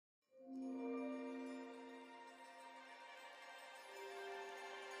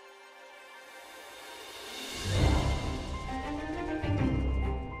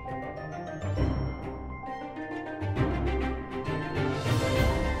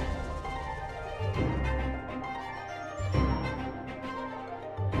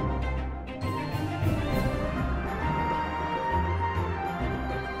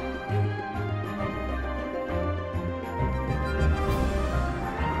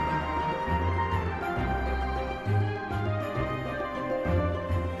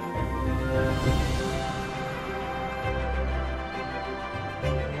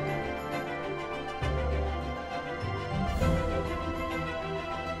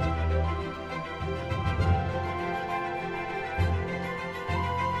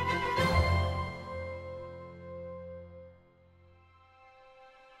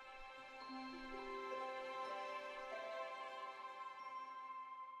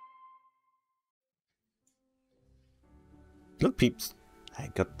Look, peeps. I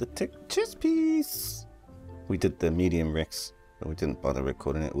got the chess piece. We did the medium Rex, but we didn't bother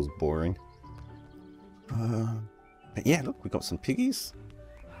recording it. It was boring. But yeah, look, we got some piggies.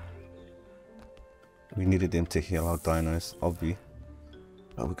 We needed them to heal our dinos, obvi.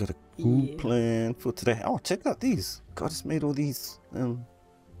 But we got a cool plan for today. Oh, check out these. God has made all these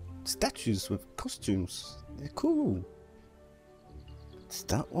statues with costumes. They're cool. It's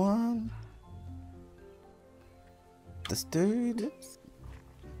that one. This dude.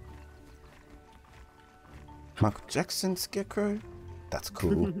 Michael Jackson scarecrow. That's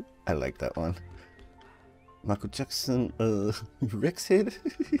cool. I like that one. Michael Jackson Rex head.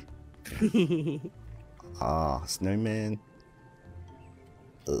 Ah, snowman.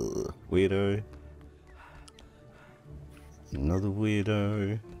 Weirdo. Another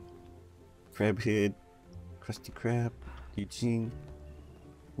weirdo. Crab head. Krusty Krab. Eugene.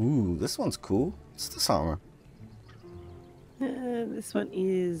 Ooh, this one's cool. What's this armor? This one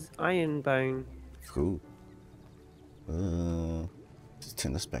is Iron Bone. Cool. Just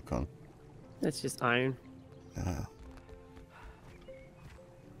turn this back on. That's just iron.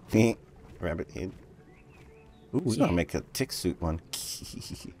 Rabbit head. Ooh, we're gonna make a tech suit one.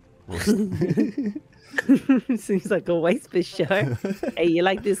 Seems like a waste for sure. Hey, you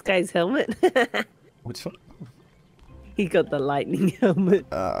like this guy's helmet? Which one? He got the lightning helmet.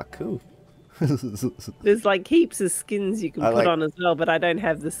 Ah, cool. There's like heaps of skins you can put on as well, but I don't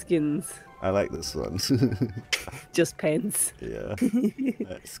have the skins. I like this one. Just pants. Yeah,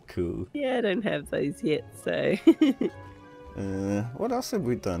 that's cool. Yeah, I don't have those yet, so. What else have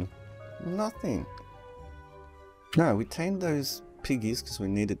we done? Nothing. No, we tamed those piggies because we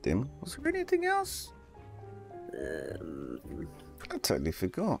needed them. Was there anything else? I totally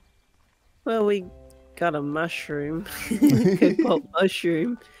forgot. Well, we got a mushroom. Cobalt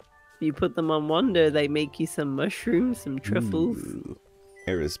mushroom. You put them on Wonder, they make you some mushrooms, some truffles.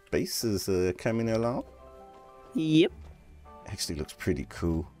 Era's base is coming along. Yep. Actually looks pretty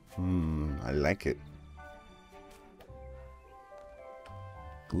cool. I like it.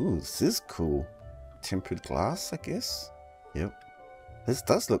 Ooh, this is cool. Tempered glass, I guess. Yep. This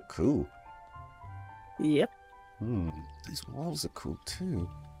does look cool. Yep. These walls are cool too.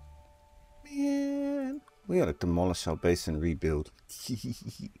 Man, we gotta demolish our base and rebuild.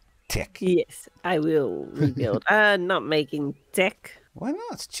 Tech. Yes, I will rebuild. Not making tech. Why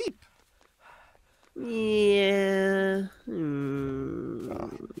not? It's cheap. Yeah.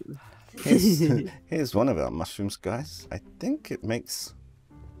 Here's one of our mushrooms, guys. I think it makes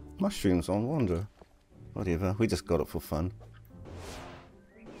mushrooms on Wander. Whatever, we just got it for fun.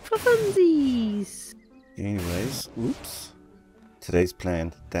 For funsies. Anyways, oops. Today's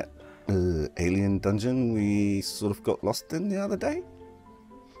plan, that alien dungeon we sort of got lost in the other day.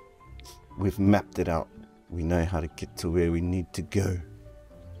 We've mapped it out. We know how to get to where we need to go.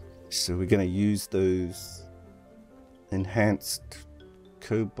 So we're going to use those enhanced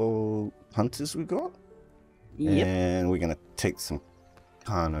Cobalt hunters we got. Yep. And we're going to take some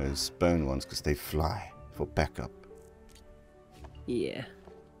Carno's bone ones because they fly for backup. Yeah.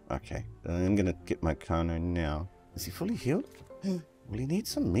 Okay, I'm going to get my Carno now. Is he fully healed? Will he need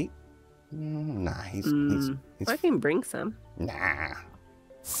some meat? Nah, he's I can bring some. Nah.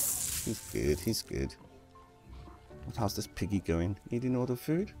 He's good, he's good. How's this piggy going? Eating all the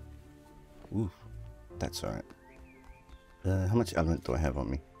food? Ooh, that's alright. How much element do I have on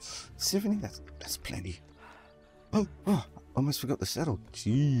me? 70? That's plenty. Oh, almost forgot the saddle.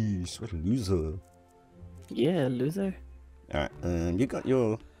 Jeez, what a loser. Yeah, loser. Alright, you got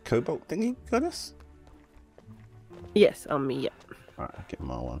your Cobalt thingy, Goddess? Yes, on me, yep. Alright, I'll get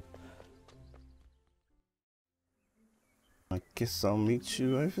my one. I guess I'll meet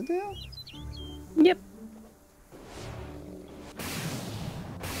you over there? Yep.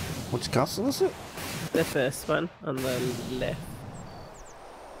 Which castle is it? The first one on the left.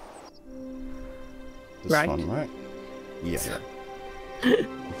 This Right. one, right? Yeah.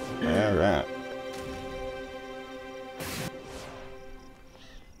 Alright.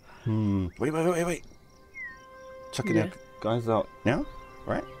 Wait. Chucking our guys out now,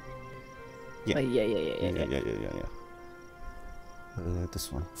 right? Yeah. Yeah.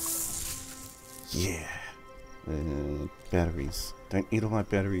 This one. Yeah. Batteries. Don't eat all my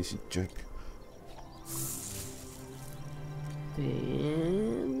batteries, you jerk.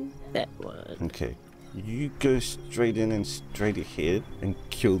 Then that one. Okay. You go straight in and straight ahead and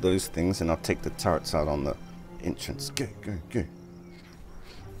kill those things, and I'll take the turrets out on the entrance. Go. Okay.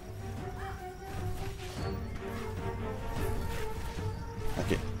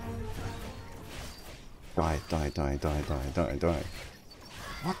 Die.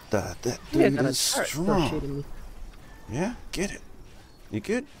 What the? That dude is strong. Yeah, get it. You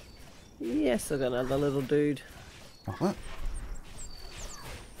good? Yes, I got another little dude. Oh, what?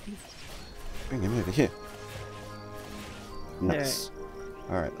 Bring him over here. Nice.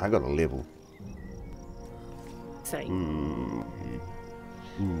 Alright, I got a level. Same.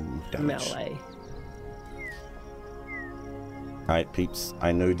 Ooh, damage. Melee. Alright, peeps,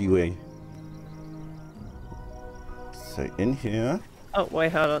 I know the way. So in here. Oh,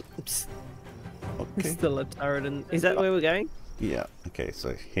 wait, hold on. Psst. Okay. Still a turret. Is that where we're going? Yeah, okay,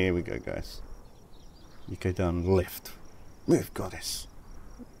 so here we go, guys. You go down left. Move, goddess.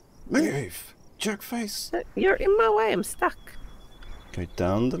 Move! Jerk face! You're in my way, I'm stuck. Go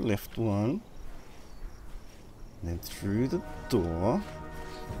down the left one. Then through the door.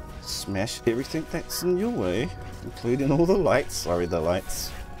 Smash everything that's in your way, including all the lights. Sorry, the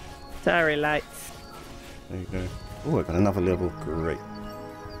lights. Sorry, lights. There you go. Oh, I got another level. Great.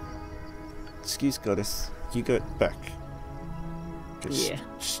 Excuse, goddess. You go back. Go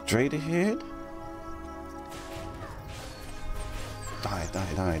straight ahead. Die,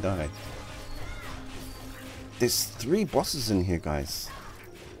 die, die, die. There's 3 bosses in here, guys.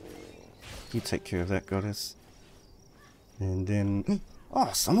 You take care of that, goddess. And then...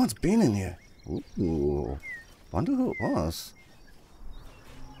 Oh, someone's been in here. Ooh. Wonder who it was.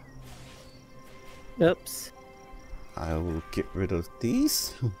 Oops. I will get rid of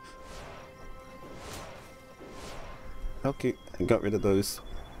these. Okay, I got rid of those.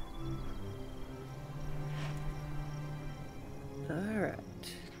 Alright.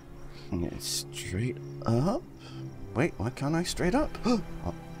 And then straight up. Wait, why can't I straight up? Oh,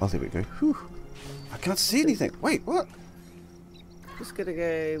 there we go. Whew. I can't see anything. Wait, what? Just gotta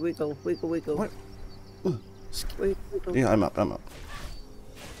go wiggle, wiggle, wiggle. What? Wiggle, wiggle. Yeah, I'm up, I'm up.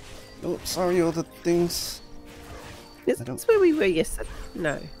 Oh, sorry, all the things. Is this where we were yesterday?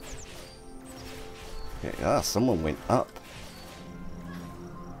 No. Yeah, someone went up.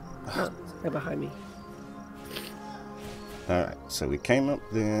 Oh, they're behind me. Alright, so we came up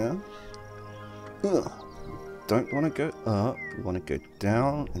there. Ugh. Don't want to go up. We want to go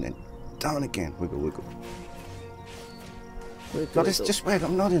down and then down again. Wiggle, wiggle. God, it's just wait,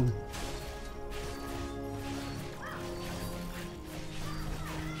 I'm not in.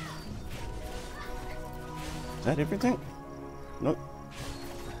 Is that everything? Nope.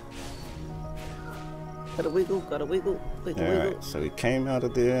 Gotta wiggle, wiggle, wiggle, wiggle. Alright, so we came out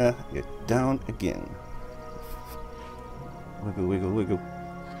of there, you're down again. Wiggle, wiggle, wiggle.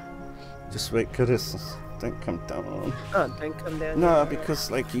 Just wait, Curtis. Don't come down. Oh, don't come down. No,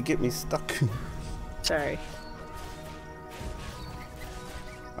 because like you get me stuck. Sorry.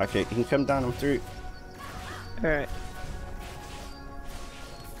 Okay, you can come down, I'm through. Alright.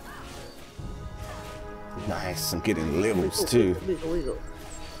 Nice, I'm getting levels too. Wiggle, wiggle.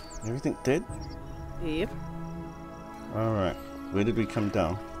 Everything dead? Yep. Alright, where did we come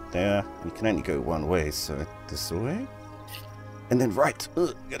down? There. We can only go one way, so this way. And then right.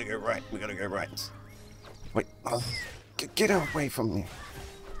 Ugh, we gotta go right. We gotta go right. Wait. Oh, get away from me.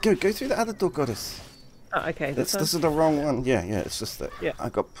 Go through the other door, goddess. Oh, okay. This is the wrong one. Yeah, it's just that I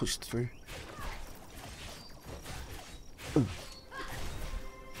got pushed through. Ooh.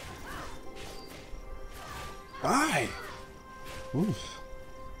 Why? Oof.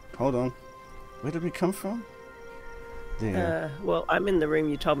 Hold on. Where did we come from? There. Well, I'm in the room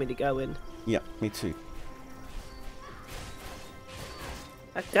you told me to go in. Yeah, me too.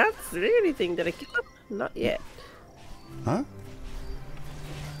 I can't see anything. Did I kill him? Not yet. Huh?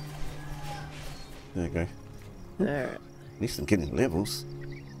 There you go. Alright. At least I'm getting levels.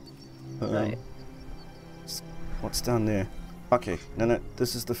 Right. What's down there? Okay, no,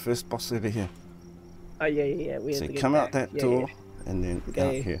 this is the first boss over here. Oh, yeah. We So have to come get out that door and then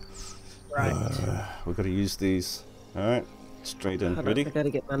out here. Right. We've got to use these. Alright, straight in. Hold Ready? on, I gotta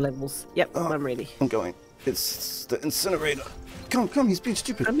get my levels. Yep, I'm ready. I'm going. It's the Incinerator. Come, he's being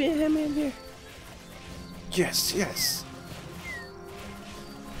stupid. I'm here. Yes.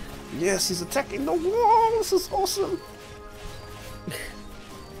 Yes, he's attacking the wall. This is awesome.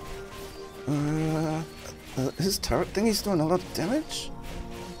 His turret thing, he's doing a lot of damage.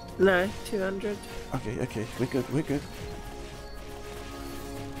 No, 200. Okay, we're good.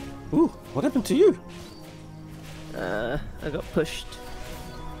 Ooh, what happened to you? I got pushed.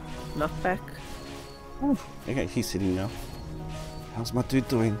 Knockback. Ooh. Okay, he's hitting now. How's my dude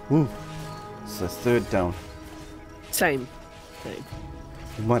doing? Ooh. It's the third down. Same.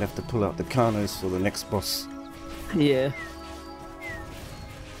 We might have to pull out the Carnos for the next boss. Yeah.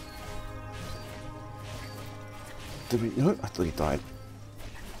 Did we? No, I thought he died.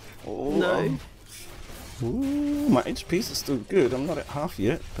 Oh, no. Ooh, my HPs are still good. I'm not at half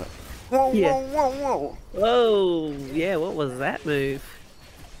yet, but Whoa, Yeah. whoa. Whoa! Yeah, what was that move?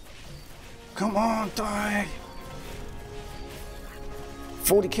 Come on, die.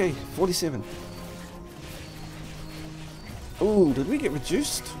 40k, 47. Ooh, did we get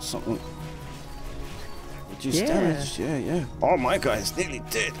reduced? Something. Reduced damage, yeah. Oh, my guy's nearly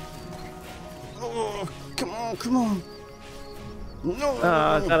dead. Oh, come on. No.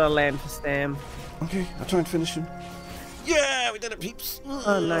 Oh, I gotta land for Stam. Okay, I'll try and finish him. Yeah, we did it, peeps.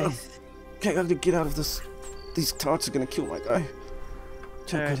 Oh, nice. Okay, I gotta get out of this. These tarts are gonna kill my guy.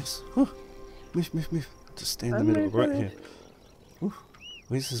 Check this. Move. Just stay in the middle, right here. Ooh,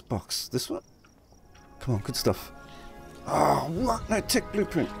 where's this box? This one? Come on, good stuff. Oh, what? No, tech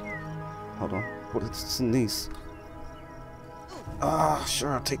blueprint. Hold on. What is in these? Ah,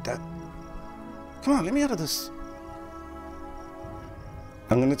 sure, I'll take that. Come on, let me out of this.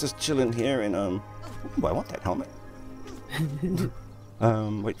 I'm gonna just chill in here and ooh, I want that helmet.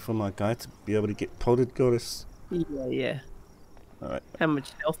 Wait for my guy to be able to get potted, goddess. Yeah. Alright. How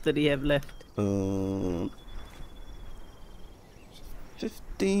much health did he have left?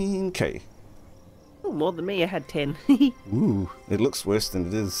 15k. Oh, more than me. I had 10. Ooh, it looks worse than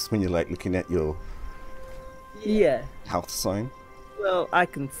it is when you're like looking at your Yeah. health sign. Well, I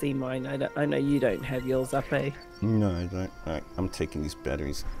can see mine. I know you don't have yours up, eh? No, I don't. Alright, I'm taking these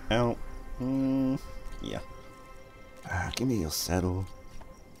batteries out. Yeah. Give me your saddle.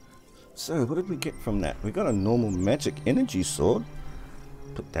 So, what did we get from that? We got a normal magic energy sword.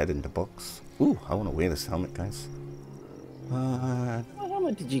 Put that in the box. Ooh, I want to wear this helmet, guys. What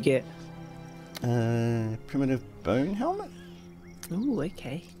helmet did you get? Primitive bone helmet? Oh,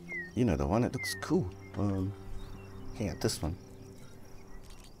 okay. You know the one, it looks cool. Yeah, this one.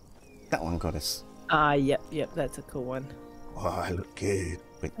 That one got us. Yep, that's a cool one. Oh, I look good.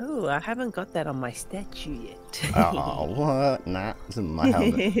 Wait. Oh, I haven't got that on my statue yet. Oh, what? Nah, this is my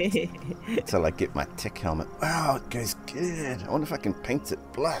helmet. Until I get my tech helmet. Wow, it goes good. I wonder if I can paint it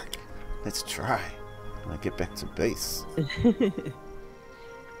black. Let's try. When I get back to base.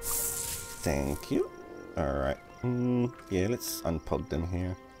 Thank you. Alright. Yeah, let's unpod them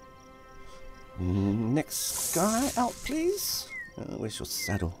here. Next guy out, please. Where's your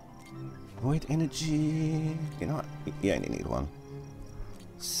saddle? Void energy. You know what? You only need one.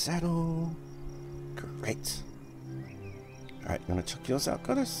 Saddle. Great. Alright, you wanna chuck yours out,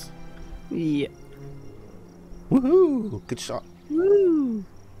 goddess? Yeah. Woohoo! Good shot. Woo!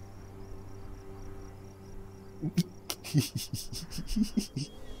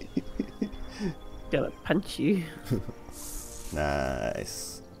 Gonna punch you.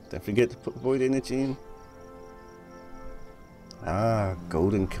 Nice. Don't forget to put void energy in. Ah,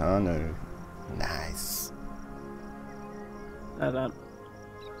 golden Kano. Nice. Hold on.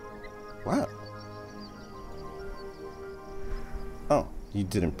 What? Oh, you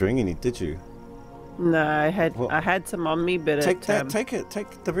didn't bring any, did you? No, I had some on me, but take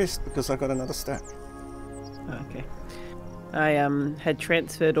the rest because I got another stack. Okay. I had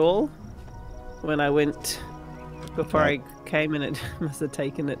transferred all when I went before I came, and it must have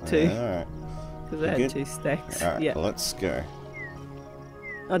taken it too. Alright. Because I had 2 stacks. Alright, yeah. let's go.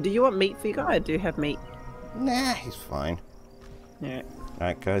 Oh, do you want meat for your guy? I do have meat. Nah, he's fine. Yeah.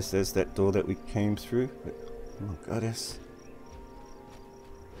 Alright guys, there's that door that we came through. Oh goddess.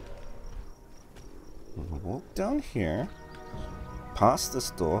 We'll walk down here. Past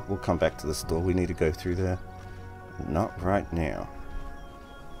this door. We'll come back to this door. We need to go through there. Not right now.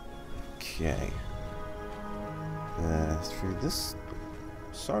 Okay. Through this.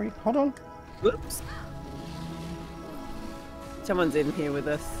 Sorry, hold on. Whoops. Someone's in here with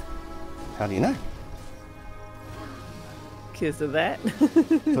us. How do you know? Because of that.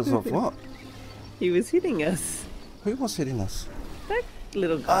 Because of what? He was hitting us. Who was hitting us? That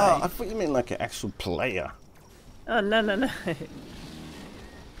little guy. Oh, I thought you meant like an actual player. Oh, no.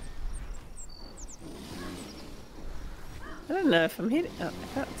 I don't know if I'm hitting. Oh,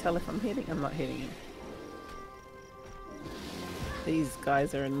 I can't tell if I'm hitting. I'm not hitting him. These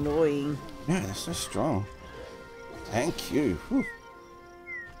guys are annoying. Yeah, they're so strong. Thank you.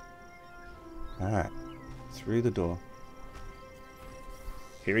 Alright. Through the door.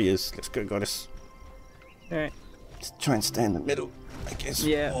 Here he is. Let's go, goddess. Alright. Let's try and stay in the middle, I guess.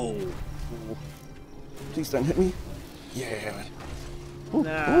 Yeah. Oh. Please don't hit me. Yeah.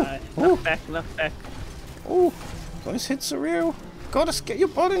 Nah, knock back. Oh, those hits are real. Goddess, get your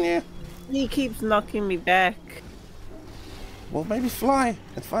butt in here. He keeps knocking me back. Well, maybe fly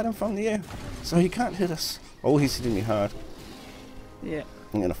and fight him from the air so he can't hit us. Oh, he's hitting me hard. Yeah.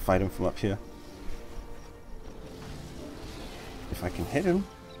 I'm gonna fight him from up here. If I can hit him.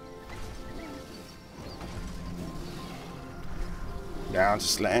 Now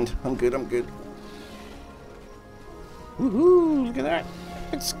just land. I'm good, I'm good. Woohoo! Look at that.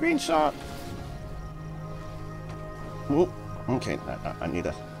 Big screenshot. Oh, okay, I need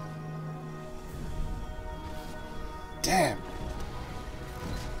a... Damn.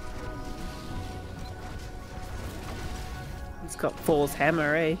 It's got Thor's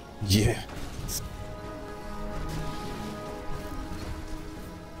hammer, eh? Yeah.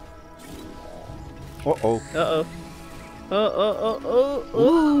 Uh-oh. Uh-oh. Oh.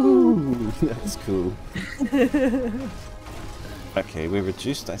 Ooh, that's cool. Okay, we're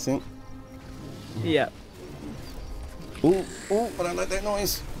reduced, I think. Yeah. Oh, I don't like that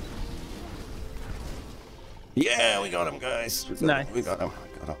noise. Yeah, we got him, guys. Nice. We got him.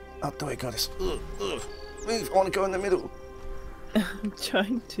 Out the way, goddess. Move. I want to go in the middle. I'm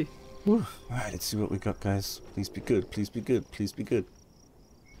trying to. Alright, let's see what we got, guys. Please be good. Please be good. Please be good.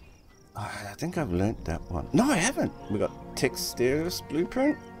 I think I've learnt that one. No, I haven't. We got tech stairs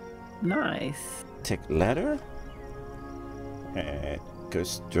blueprint. Nice. Tech ladder. And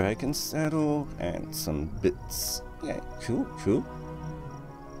ghost dragon saddle. And some bits. Yeah, cool.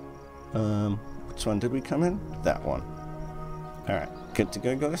 Which one did we come in? That one. Alright, good to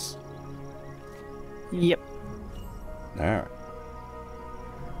go, guys? Yep. Alright.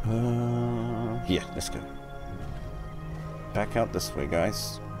 Yeah, let's go. Back out this way,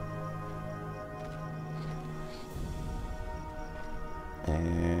 guys.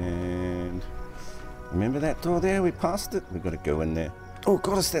 And remember that door there? We passed it. We gotta go in there. Oh,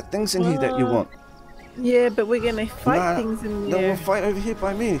 goddess, that thing's in here that you want. Yeah, but we're gonna fight things in No, there. we'll fight over here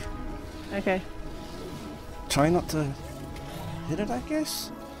by me. Okay. Try not to hit it, I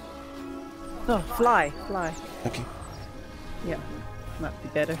guess. Oh, fly. Okay. Yeah, might be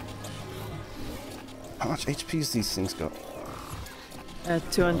better. How much HP's these things got?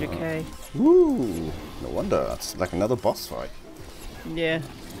 200k. Woo! No wonder. It's like another boss fight. Yeah.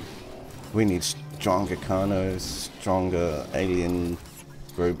 We need stronger Carnos, stronger alien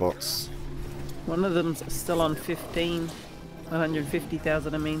robots. One of them's still on 15.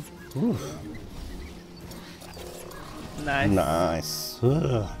 150,000, I mean. Ooh. Nice. Nice.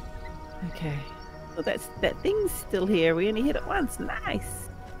 Okay. Well, that thing's still here. We only hit it once. Nice.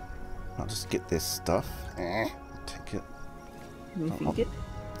 I'll just get this stuff. Take it. Anything good?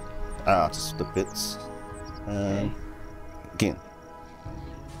 Just the bits. Okay. Again.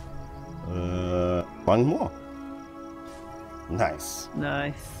 One more. Nice.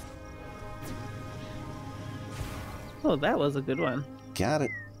 Nice. Oh, that was a good one. Got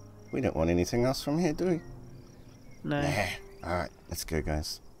it. We don't want anything else from here, do we? No. Alright, let's go,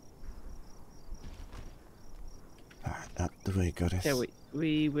 guys. Alright, out the way, goddess. Yeah,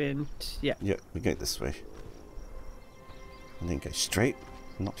 we went. Yeah. Yeah, we go this way. And then go straight,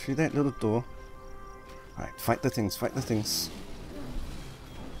 not through that little door. Alright, fight the things.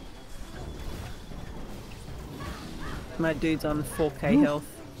 My dude's on 4k health.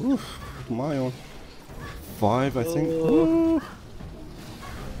 Oof, my on 5, I think. Oh. Ooh.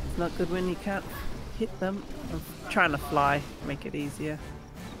 It's not good when you can't hit them. I'm trying to fly, make it easier.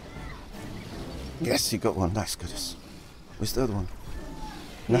 Yes, you got one. Nice, goodness. Where's the other one?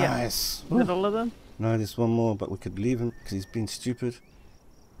 Nice. Is that all of them? No, there's one more, but we could leave him because he's being stupid.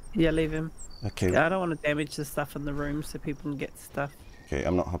 Yeah, leave him. Okay. Yeah, I don't want to damage the stuff in the room so people can get stuff. Okay,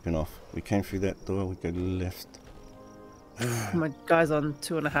 I'm not hopping off. We came through that door. We go left. My guy's on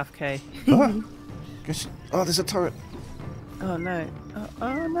 2.5k. Oh, there's a turret. Oh no.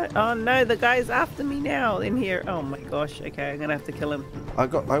 Oh no. Oh no, the guy's after me now in here. Oh my gosh. Okay, I'm gonna have to kill him. I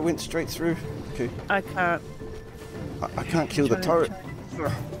went straight through. Okay. I can't. I can't kill the turret.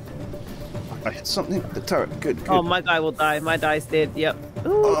 I hit something. The turret. Good. Oh, my guy will die. My guy's dead. Yep. Okay.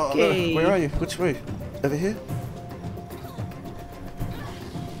 Oh, no. Where are you? Which way? Over here?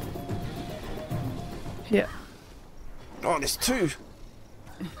 Yeah. Oh, there's two.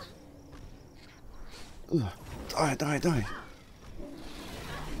 Die.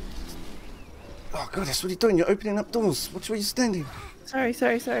 Oh, goodness, what are you doing? You're opening up doors. Which way are you standing? Sorry.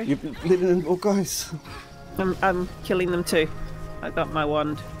 You're living in more guys. I'm killing them too. I got my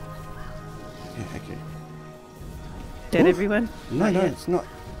wand. Yeah, okay. Dead Ooh. everyone? No, Not yet. it's not.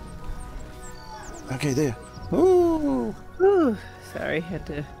 Okay, there. Ooh. Ooh, sorry, had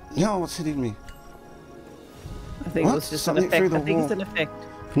to. No, what's hitting me? I think it was just an effect. I think it's an effect.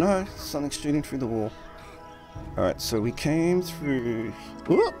 No, something's shooting through the wall. Alright, so we came through.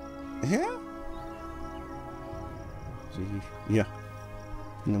 Whoop! Yeah? Yeah.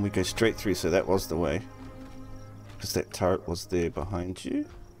 And then we go straight through, so that was the way. Because that turret was there behind you.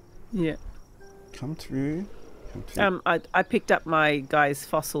 Yeah. Come through. I picked up my guy's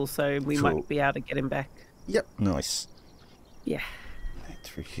fossil, so we Cool. might be able to get him back. Yep. Nice. Yeah. get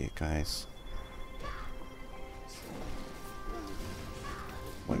through here, guys.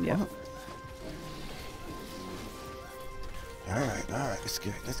 Wait, Yep. what? Alright, let's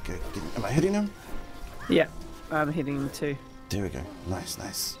go. Am I hitting him? Yeah, I'm hitting him too. There we go.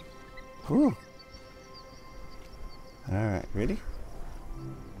 Nice. Whew. Alright, ready?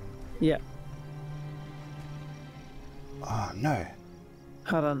 Yeah. Oh, no.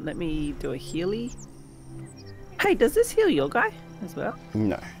 Hold on, let me do a healy. Hey, does this heal your guy as well?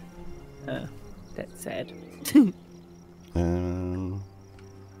 No. That's sad.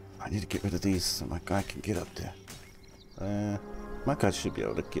 I need to get rid of these so my guy can get up there. My guy should be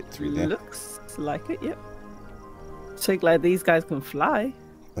able to get through there. Looks like it, yep. So glad these guys can fly.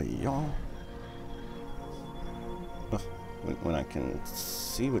 But y'all... When I can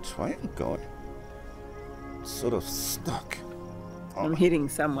see which way I'm going. Sort of stuck. Oh. I'm hitting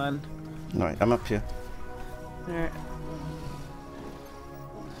someone. Alright, I'm up here. Alright.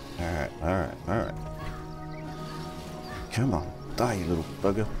 Come on, die, you little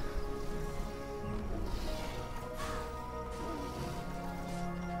bugger.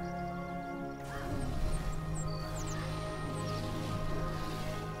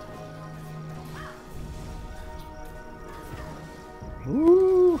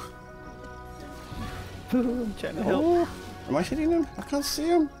 Ooh. I'm trying to help. Oh, am I hitting him? I can't see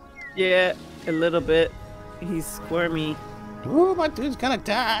him. Yeah, a little bit. He's squirmy. Oh, my dude's gonna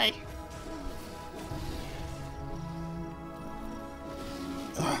die.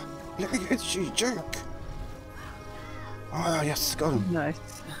 Let me hit you, jerk. Oh, yes, got him. Nice.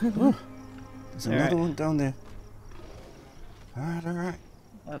 Oh, there's another Alright. one down there. Alright.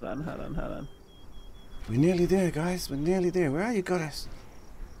 Hold on. We're nearly there, guys. We're nearly there. Where are you, goddess?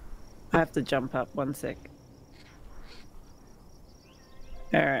 I have to jump up 1 sec.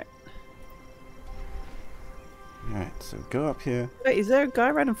 Alright. Alright, so go up here. Wait, is there a guy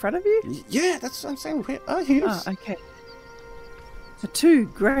right in front of you? Yeah, that's what I'm saying. Where are you? Oh, okay. A 2,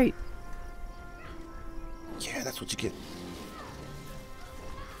 great. Yeah, that's what you get.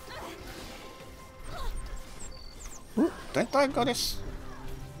 Ooh, don't die, goddess.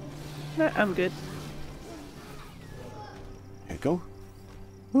 No, I'm good. There you go.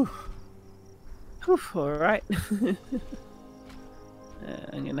 Whew. Alright.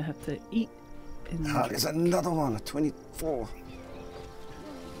 I'm gonna have to eat. And Ah, there's another one, a 24.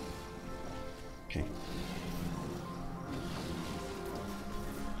 Okay.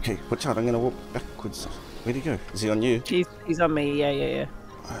 Okay, watch out, I'm gonna walk backwards. Where'd he go? Is he on you? He's on me, yeah.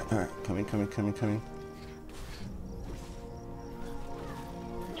 Alright, coming. Come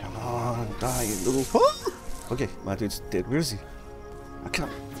on, die, you little... Oh! Okay, my dude's dead. Where is he? I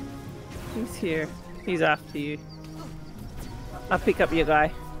can't... He's here. He's after you. I'll pick up your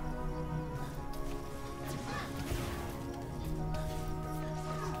guy.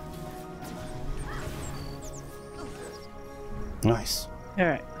 Nice.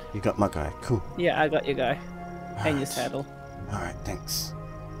 Alright. You got my guy. Cool. Yeah, I got your guy. And your Alright. saddle. Alright, thanks.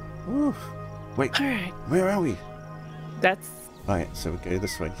 Woo. Wait, Alright. where are we? That's... Alright, so we go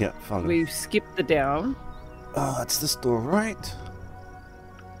this way. Yeah, follow. We've skipped the down. Oh, it's this door, right?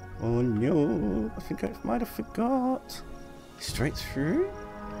 Oh no, I think I might have forgot. Straight through?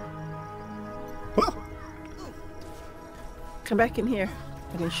 Oh! Come back in here.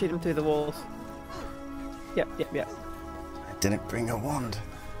 I can shoot him through the walls. Yep. I didn't bring a wand.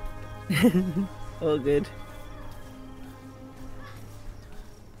 All good.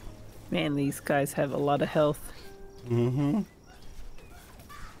 Man, these guys have a lot of health. Mm-hmm.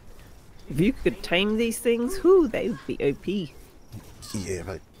 If you could tame these things, whoo, they would be OP. Yeah,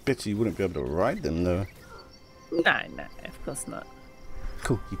 but I bet you wouldn't be able to ride them though. No, of course not.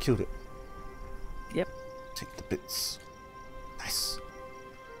 Cool, you killed it. Yep. Take the bits. Nice.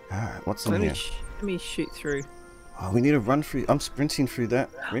 Alright, what's in Let here? me shoot through. Oh, we need to run through. I'm sprinting through that.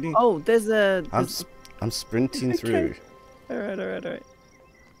 Ready? Oh, there's a... I'm sprinting through. Alright.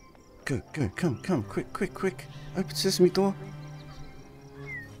 Go, come, quick. Open sesame door.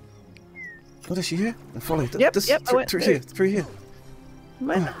 What is she here? And follow. Yep, I went through through. here. Am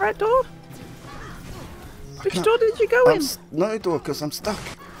I in the right door? I Which can't- door did you go in? No door, because I'm stuck.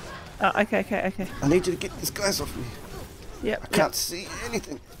 Oh, okay. I need you to get these guys off me. Yep. I can't see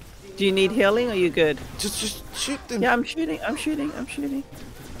anything. Do you need healing or are you good? Just shoot them. Yeah, I'm shooting. Ugh,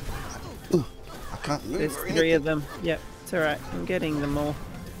 I can't move. There's or 3 anything. of them. Yep, it's alright. I'm getting them all.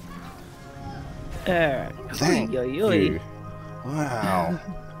 Alright. Thank Oi. you. Wow.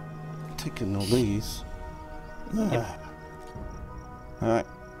 Taking all these. Alright,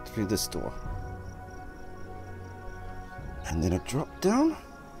 through this door. And then a drop down.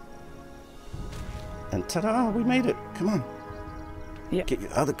 And ta-da, we made it. Come on. Yeah. Get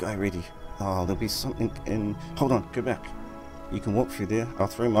your other guy ready. Oh, there'll be something in... Hold on, go back. You can walk through there. I'll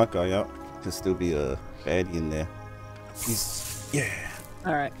throw my guy out. There'll still be a baddie in there. He's... Yeah.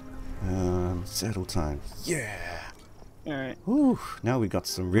 Alright. Settle time. Yeah. Alright. Whew. Now we got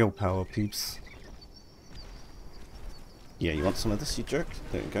some real power, peeps. Yeah, you want some of this, you jerk?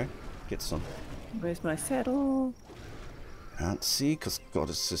 There you go. Get some. Where's my saddle? Can't see because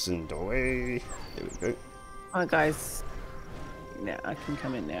Goddess is in the way. There we go. Oh, guys. Now I can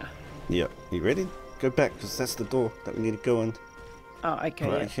come in now. Yep. You ready? Go back because that's the door that we need to go in. Oh, okay.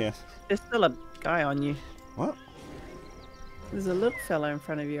 Right Yeah. here. There's still a guy on you. What? There's a little fella in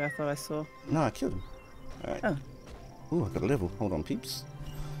front of you. I thought I saw. No, I killed him. Alright. Oh. Ooh, I got a level. Hold on, peeps.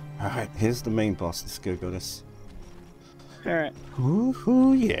 Alright, here's the main boss. Let's go, Goddess. Alright.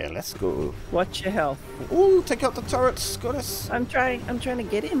 Ooh, yeah, let's go. Watch your health. Ooh, take out the turrets, Goddess. I'm trying to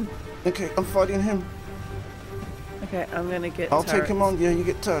get him. Okay, I'm fighting him. Okay, I'm gonna get I'll turrets. take him on. Yeah, you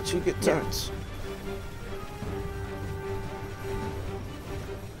get turrets. You get turrets.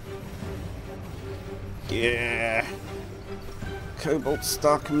 Yeah. Cobalt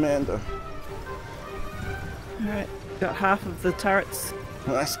Star Commander. Alright. Got half of the turrets.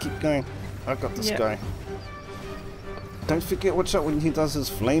 Nice, keep going. I got this Yep. guy. Don't forget, watch out when he does his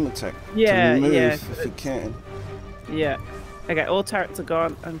flame attack. Yeah, to move yeah. if you can. Yeah. Okay, all turrets are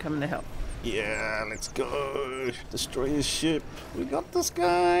gone. I'm coming to help. Yeah, let's go. Destroy his ship. We got this,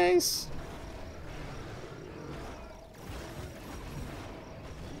 guys.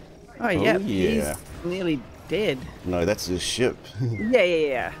 Oh, yeah. yeah. He's nearly dead. No, that's his ship.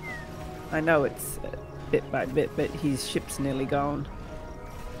 Yeah. I know it's bit by bit, but his ship's nearly gone.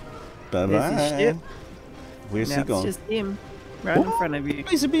 Bye There's his bye. ship. Where's Now he it's gone? just him right in front of you.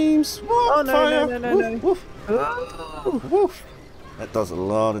 Laser beams. Whoa, Oh, no, fire. no, no, no, Woof, no. woof, Oh, woof. That does a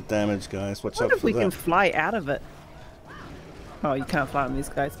lot of damage, guys. Watch I out wonder if for we can that. fly out of it. Oh, you can't fly on these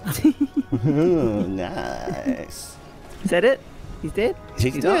guys. Ooh, nice. Is that it? He's dead?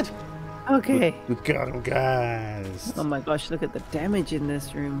 He's dead. up? Okay. We got him, guys. Oh my gosh, look at the damage in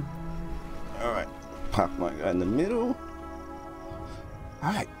this room. Alright, park my guy in the middle.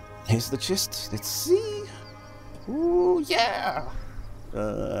 Alright, here's the chest. Let's see. Ooh, yeah.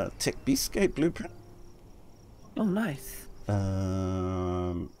 Tech Beastscape Blueprint. Oh, nice.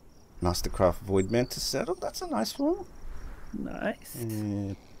 Mastercraft Void Mantis Saddle. That's a nice one. Nice.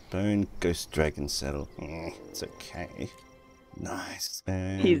 Bone Ghost Dragon Saddle. It's okay. Nice.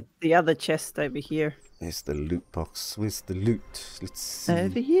 Here's the other chest over here. There's the loot box. Where's the loot? Let's see.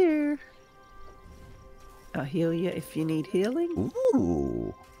 Over here. I'll heal you if you need healing.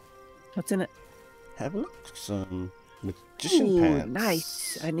 Ooh. What's in it? Have a look. Some magician Ooh, pants.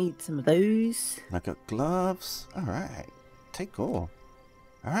 nice. I need some of those. I got gloves. Alright. Take all.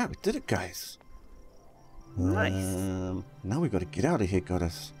 Alright, we did it, guys. Nice. Now we gotta get out of here,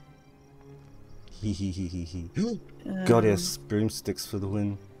 Goddess. Goddess, broomsticks for the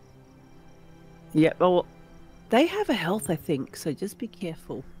win. Yeah, well, they have a health, I think, so just be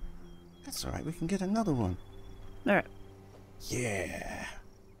careful. That's alright, we can get another one. Alright. Yeah.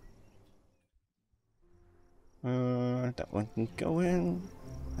 That one can go in.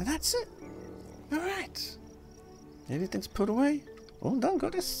 And that's it. Alright. Everything's put away. All done,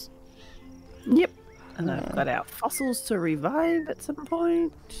 Goddess. Yep. And I've got our fossils to revive at some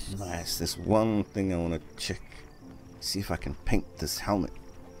point. Nice. There's one thing I want to check. See if I can paint this helmet.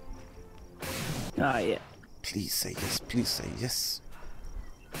 Ah, yeah. Please say yes. Please say yes.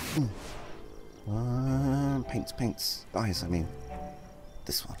 Paints. Guys, I mean.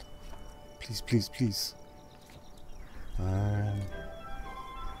 This one. Please, please, please.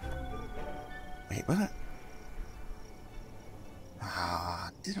 Wait, what?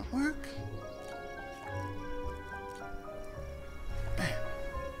 Didn't work. Bam.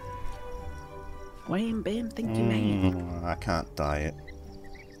 Wham, bam, thank you, man. I can't dye it.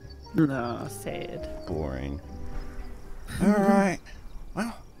 No, sad. Boring. Alright.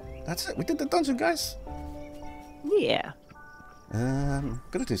 Well, that's it. We did the dungeon, guys. Yeah.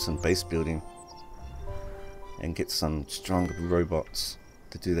 Gotta do some base building. And get some stronger robots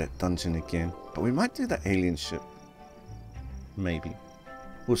to do that dungeon again. But we might do that alien ship. Maybe.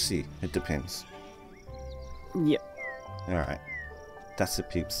 We'll see. It depends. Yep. Alright. That's it,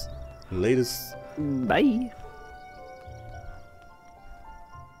 peeps. Latest. Bye.